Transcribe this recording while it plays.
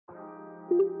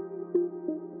Hey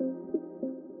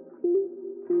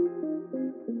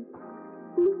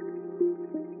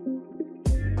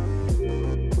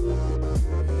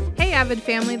Avid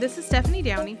family, this is Stephanie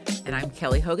Downey. And I'm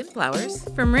Kelly Hogan Flowers.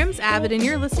 From RIMS Avid, and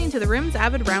you're listening to the RIMS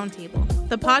Avid Roundtable,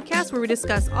 the podcast where we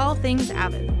discuss all things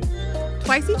Avid.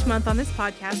 Twice each month on this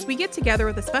podcast, we get together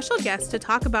with a special guest to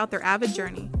talk about their Avid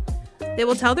journey. They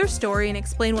will tell their story and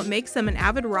explain what makes them an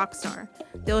Avid rock star.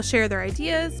 They will share their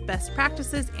ideas, best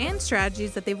practices, and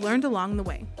strategies that they've learned along the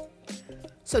way.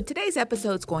 So today's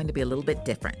episode is going to be a little bit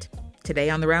different.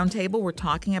 Today on the Roundtable, we're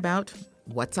talking about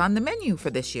what's on the menu for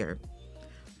this year.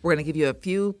 We're going to give you a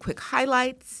few quick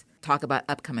highlights, talk about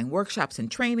upcoming workshops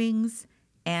and trainings,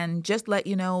 and just let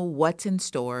you know what's in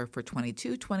store for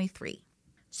 22-23.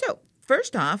 So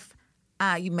first off,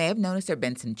 you may have noticed there have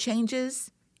been some changes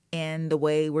in the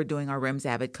way we're doing our RIMS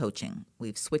Avid coaching.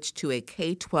 We've switched to a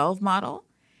K-12 model,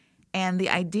 and the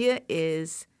idea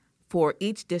is for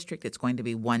each district, it's going to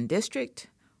be one district,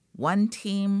 one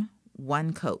team,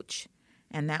 one coach.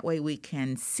 And that way we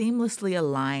can seamlessly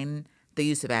align the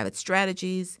use of Avid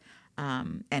strategies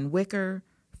and Wicker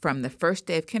from the first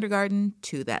day of kindergarten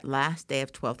to that last day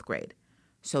of 12th grade.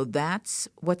 So that's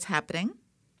what's happening.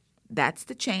 That's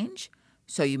the change.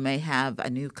 So you may have a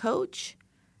new coach,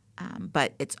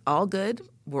 but it's all good.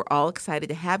 We're all excited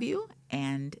to have you,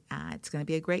 and it's going to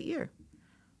be a great year.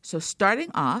 So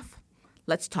starting off,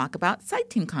 let's talk about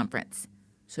Site Team Conference.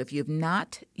 So if you've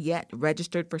not yet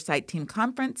registered for Site Team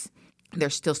Conference,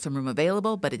 there's still some room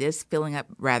available, but it is filling up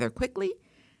rather quickly.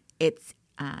 It's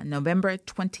November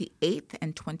 28th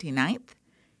and 29th,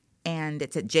 and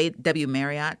it's at JW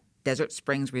Marriott Desert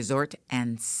Springs Resort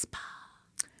and Spa.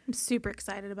 I'm super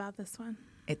excited about this one.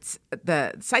 It's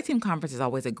the Site Team Conference is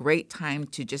always a great time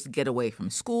to just get away from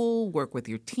school, work with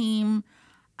your team.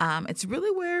 It's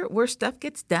really where stuff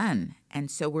gets done,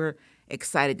 and so we're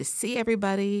excited to see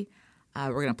everybody.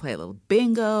 We're going to play a little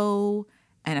bingo.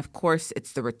 And, of course,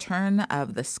 it's the return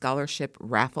of the scholarship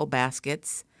raffle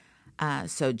baskets.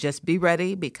 So just be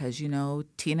ready because, you know,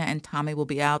 Tina and Tommy will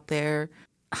be out there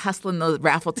hustling those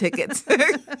raffle tickets.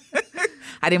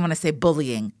 I didn't want to say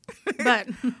bullying.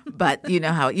 But you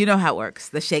know how it works,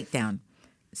 the shakedown.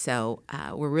 So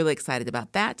we're really excited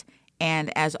about that.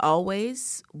 And as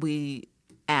always, we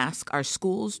ask our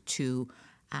schools to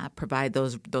provide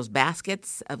those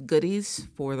baskets of goodies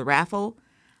for the raffle.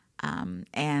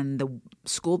 And the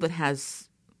school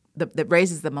that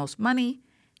raises the most money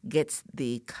gets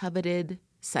the coveted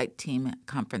Site Team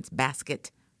Conference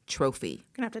basket trophy.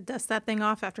 Gonna have to dust that thing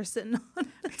off after sitting on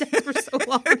a desk for so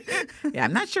long. Yeah,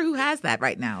 I'm not sure who has that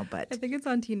right now, but I think it's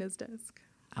on Tina's desk.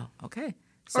 Oh, okay.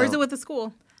 Or is it with the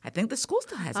school? I think the school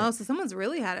still has it. Oh, so someone's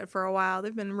really had it for a while.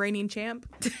 They've been reigning champ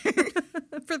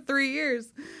for 3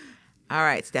 years. All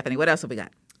right, Stephanie, what else have we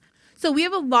got? So we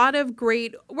have a lot of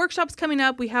great workshops coming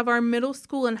up. We have our middle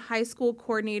school and high school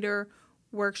coordinator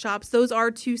workshops. Those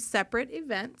are 2 separate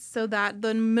events. So that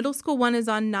the middle school one is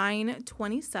on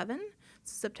 9/27,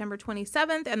 September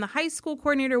 27th, and the high school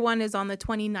coordinator one is on the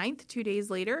 29th, 2 days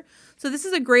later. So this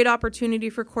is a great opportunity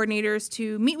for coordinators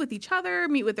to meet with each other,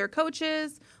 meet with their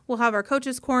coaches. We'll have our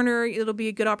coaches corner. It'll be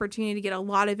a good opportunity to get a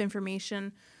lot of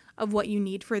information of what you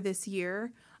need for this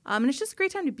year. And it's just a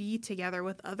great time to be together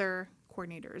with other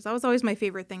coordinators. That was always my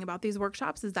favorite thing about these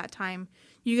workshops is that time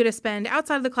you get to spend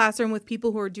outside of the classroom with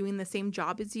people who are doing the same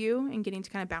job as you and getting to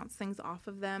kind of bounce things off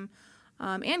of them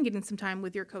and getting some time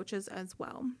with your coaches as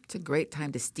well. It's a great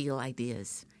time to steal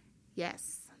ideas.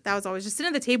 Yes. That was always just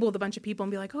sitting at the table with a bunch of people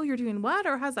and be like, oh, you're doing what?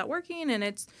 Or how's that working? And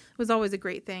it was always a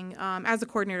great thing. As a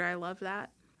coordinator, I love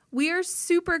that. We are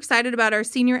super excited about our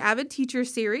Senior Avid Teacher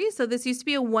Series. So this used to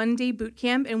be a 1-day boot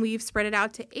camp, and we've spread it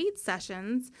out to 8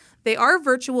 sessions. They are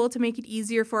virtual to make it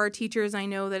easier for our teachers. I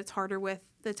know that it's harder with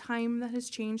the time that has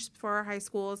changed for our high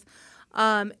schools.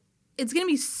 It's going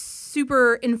to be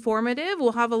super informative.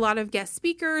 We'll have a lot of guest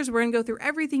speakers. We're going to go through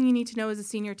everything you need to know as a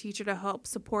senior teacher to help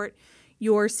support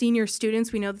your senior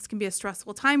students. We know this can be a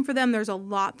stressful time for them. There's a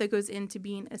lot that goes into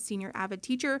being a senior Avid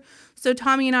teacher. So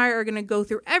Tommy and I are going to go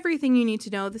through everything you need to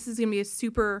know. This is going to be a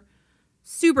super,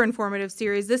 super informative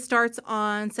series. This starts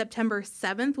on September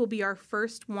 7th, will be our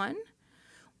first one.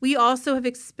 We also have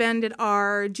expanded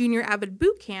our Junior Avid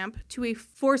Boot Camp to a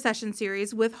 4-session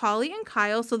series with Holly and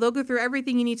Kyle. So they'll go through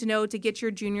everything you need to know to get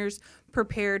your juniors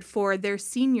prepared for their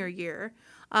senior year.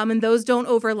 And those don't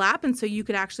overlap, and so you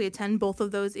could actually attend both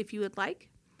of those if you would like.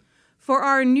 For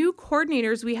our new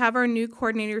coordinators, we have our new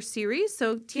coordinator series.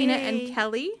 So Tina and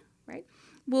Kelly, right,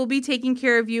 will be taking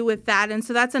care of you with that. And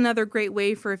so that's another great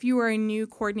way for if you are a new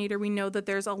coordinator, we know that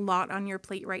there's a lot on your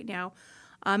plate right now.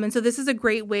 And so this is a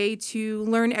great way to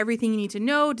learn everything you need to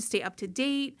know, to stay up to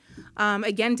date,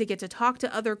 again, to get to talk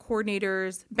to other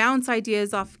coordinators, bounce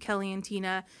ideas off Kelly and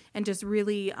Tina, and just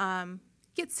really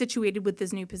get situated with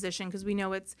this new position, because we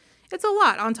know it's a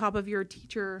lot on top of your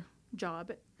teacher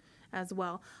job as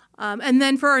well. And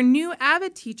then for our new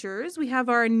AVID teachers, we have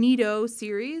our NITO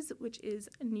series, which is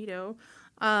NITO.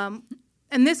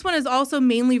 And this one is also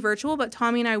mainly virtual, but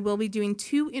Tommy and I will be doing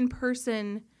 2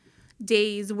 in-person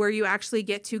days where you actually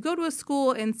get to go to a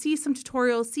school and see some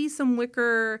tutorials, see some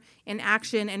Wicker in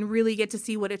action, and really get to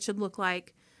see what it should look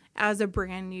like as a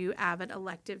brand new AVID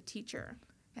elective teacher.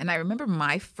 And I remember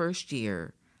my first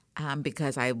year,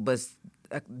 because I was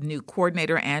a new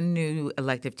coordinator and new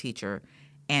elective teacher,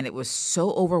 and it was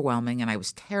so overwhelming, and I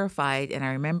was terrified. And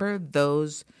I remember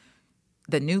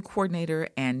the new coordinator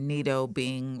and NITO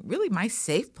being really my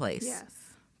safe place. Yes.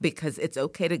 Because it's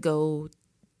okay to go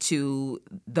to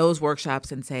those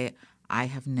workshops and say, I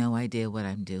have no idea what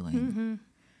I'm doing. Mm-hmm.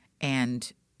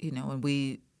 And, and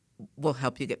we will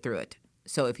help you get through it.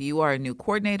 So if you are a new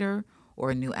coordinator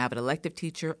or a new AVID elective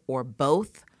teacher or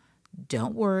both,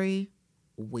 don't worry,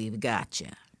 we've got you.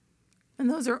 And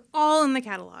those are all in the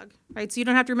catalog, right? So you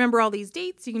don't have to remember all these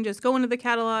dates. You can just go into the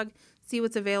catalog, see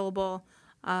what's available,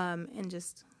 and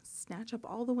just snatch up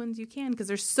all the ones you can, because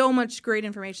there's so much great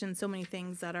information, so many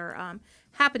things that are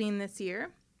happening this year.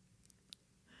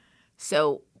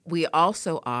 So we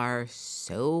also are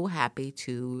so happy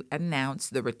to announce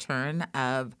the return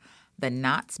of the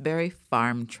Knott's Berry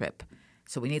Farm trip.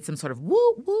 So we need some sort of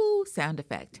woo-woo sound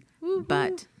effect. Woo-hoo.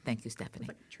 But thank you, Stephanie. It's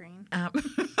like a train.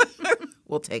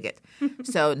 We'll take it.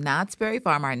 So Knott's Berry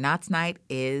Farm, our Knott's Night,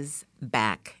 is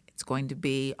back. It's going to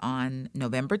be on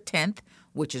November 10th,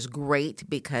 which is great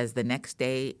because the next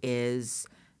day is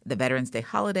the Veterans Day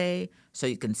holiday, so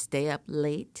you can stay up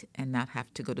late and not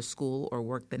have to go to school or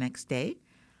work the next day.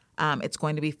 It's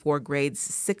going to be for grades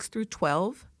 6 through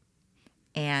 12,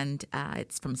 and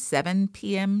it's from 7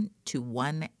 p.m. to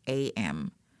 1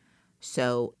 a.m.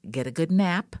 So get a good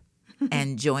nap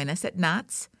and join us at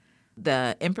Knott's.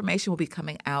 The information will be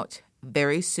coming out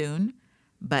very soon,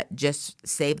 but just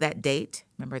save that date.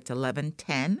 Remember, it's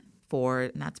 11/10 for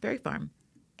Knott's Berry Farm.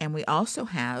 And we also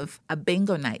have a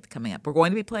bingo night coming up. We're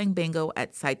going to be playing bingo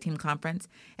at Site Team Conference.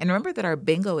 And remember that our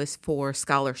bingo is for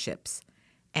scholarships.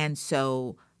 And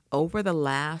so over the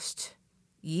last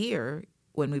year,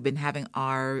 when we've been having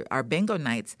our bingo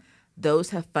nights,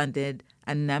 those have funded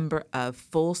a number of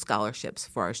full scholarships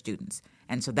for our students.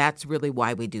 And so that's really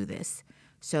why we do this.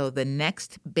 So the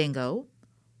next bingo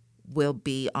will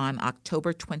be on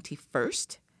October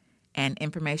 21st. And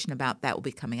information about that will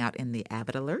be coming out in the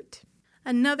AVID Alert.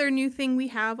 Another new thing we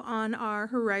have on our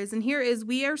horizon here is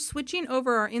we are switching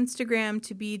over our Instagram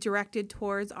to be directed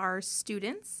towards our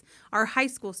students, our high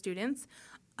school students.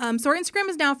 So our Instagram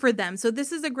is now for them. So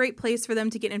this is a great place for them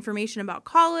to get information about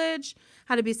college,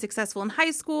 how to be successful in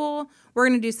high school. We're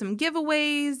going to do some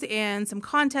giveaways and some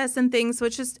contests and things. So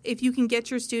it's just, if you can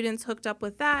get your students hooked up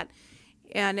with that,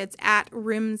 and it's at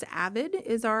RIMSAvid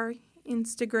is our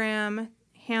Instagram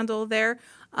handle there.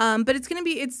 But it's going to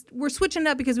be, we're switching it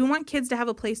up because we want kids to have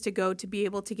a place to go to be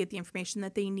able to get the information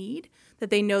that they need, that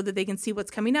they know that they can see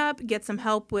what's coming up, get some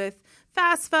help with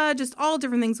FAFSA, just all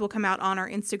different things will come out on our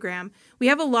Instagram. We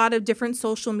have a lot of different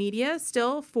social media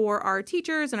still for our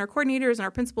teachers and our coordinators and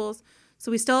our principals.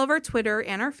 So we still have our Twitter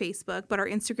and our Facebook, but our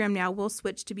Instagram now will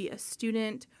switch to be a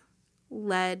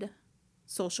student-led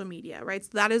social media, right? So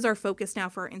that is our focus now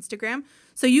for our Instagram.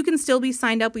 So you can still be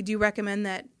signed up. We do recommend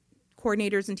that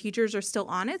coordinators and teachers are still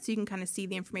on it, so you can kind of see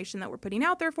the information that we're putting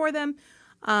out there for them.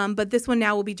 But this one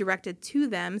now will be directed to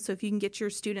them. So if you can get your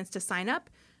students to sign up,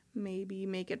 maybe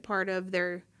make it part of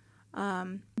their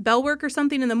bell work or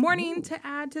something in the morning to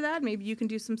add to that. Maybe you can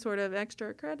do some sort of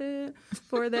extra credit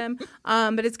for them.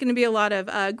 But it's going to be a lot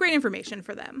of great information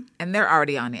for them. And they're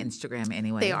already on Instagram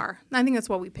anyway. They are. I think that's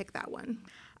why we picked that one.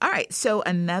 All right. So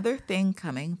another thing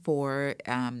coming for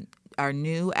our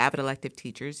new AVID elective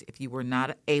teachers, if you were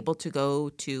not able to go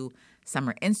to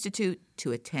Summer Institute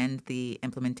to attend the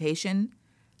implementation,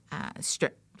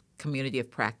 Community of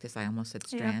Practice, I almost said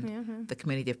Strand, the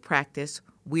Community of Practice,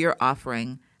 we are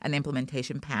offering an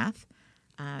implementation path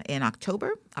in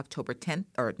October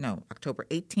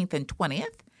 18th and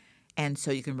 20th. And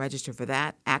so you can register for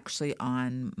that actually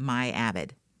on My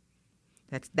AVID.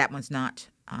 That one's not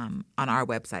on our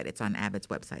website. It's on AVID's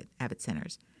website, AVID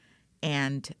Centers.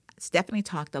 And Stephanie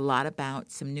talked a lot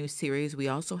about some new series. We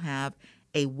also have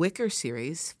a Wicker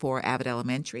series for AVID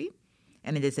Elementary,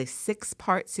 and it is a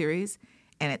 6-part series,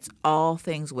 and it's all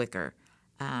things Wicker.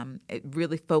 It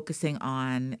really focusing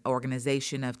on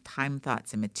organization of time,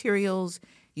 thoughts, and materials,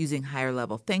 using higher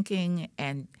level thinking,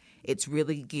 and it's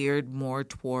really geared more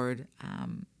toward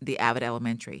the Avid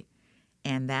Elementary.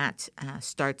 And that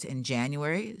starts in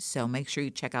January, so make sure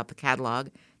you check out the catalog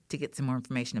to get some more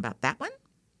information about that one.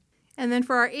 And then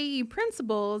for our AE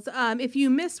principals, if you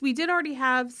missed, we did already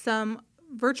have some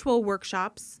virtual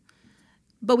workshops,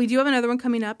 but we do have another one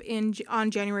coming up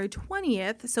on January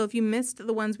 20th. So if you missed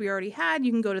the ones we already had,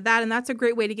 you can go to that, and that's a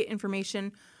great way to get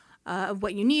information of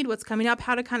what you need, what's coming up,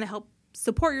 how to kind of help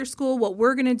support your school, what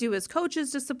we're going to do as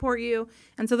coaches to support you.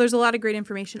 And so there's a lot of great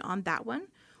information on that one.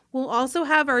 We'll also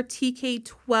have our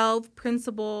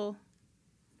TK-12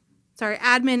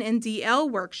 admin and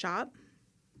DL workshop.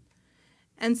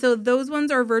 And so those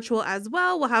ones are virtual as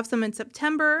well. We'll have some in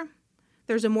September.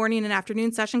 There's a morning and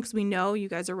afternoon session because we know you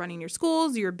guys are running your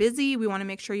schools, you're busy. We want to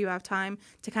make sure you have time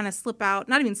to kind of slip out,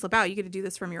 not even slip out, you get to do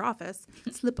this from your office,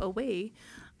 slip away,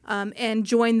 and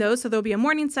join those. So there'll be a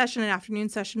morning session, an afternoon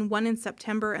session, one in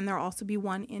September, and there'll also be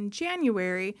one in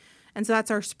January. And so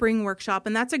that's our spring workshop.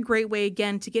 And that's a great way,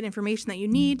 again, to get information that you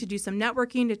need, to do some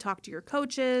networking, to talk to your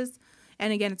coaches.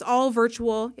 And again, it's all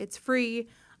virtual. It's free.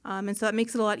 And so that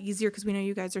makes it a lot easier because we know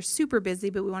you guys are super busy,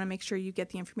 but we want to make sure you get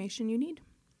the information you need.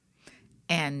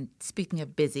 And speaking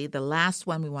of busy, the last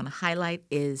one we want to highlight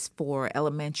is for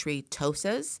elementary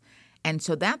TOSAs. And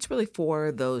so that's really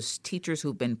for those teachers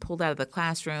who've been pulled out of the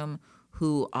classroom,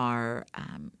 who are,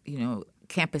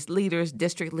 campus leaders,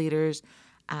 district leaders.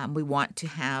 We want to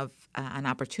have an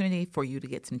opportunity for you to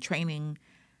get some training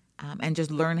and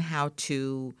just learn how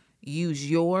to use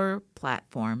your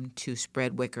platform to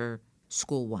spread Wicker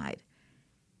school-wide.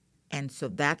 And so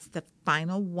that's the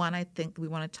final one I think we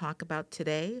want to talk about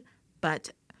today.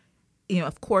 But,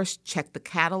 of course, check the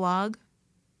catalog.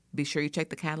 Be sure you check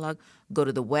the catalog. Go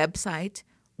to the website.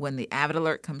 When the Avid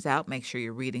Alert comes out, make sure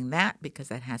you're reading that because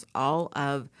that has all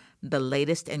of the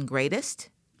latest and greatest.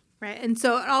 Right. And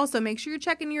so also make sure you're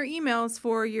checking your emails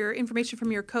for your information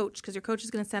from your coach because your coach is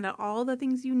going to send out all the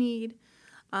things you need.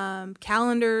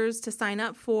 Calendars to sign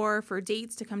up for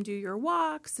dates to come do your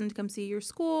walks and to come see your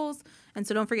schools. And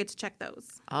so don't forget to check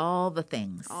those. All the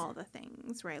things,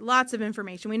 right? Lots of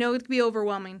information. We know it can be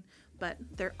overwhelming, but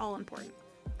they're all important.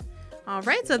 All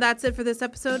right, so that's it for this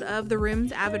episode of the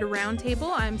RIMS Avid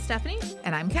Roundtable. I'm Stephanie.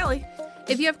 And I'm Kelly.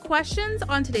 If you have questions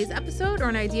on today's episode or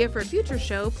an idea for a future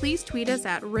show, please tweet us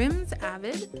at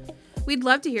RIMSAvid. We'd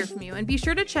love to hear from you, and be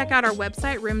sure to check out our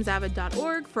website,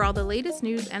 rimsavid.org, for all the latest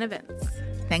news and events.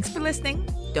 Thanks for listening.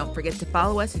 Don't forget to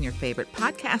follow us in your favorite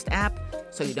podcast app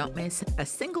so you don't miss a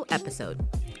single episode.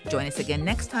 Join us again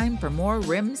next time for more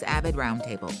RIMS Avid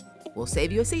Roundtable. We'll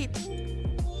save you a seat.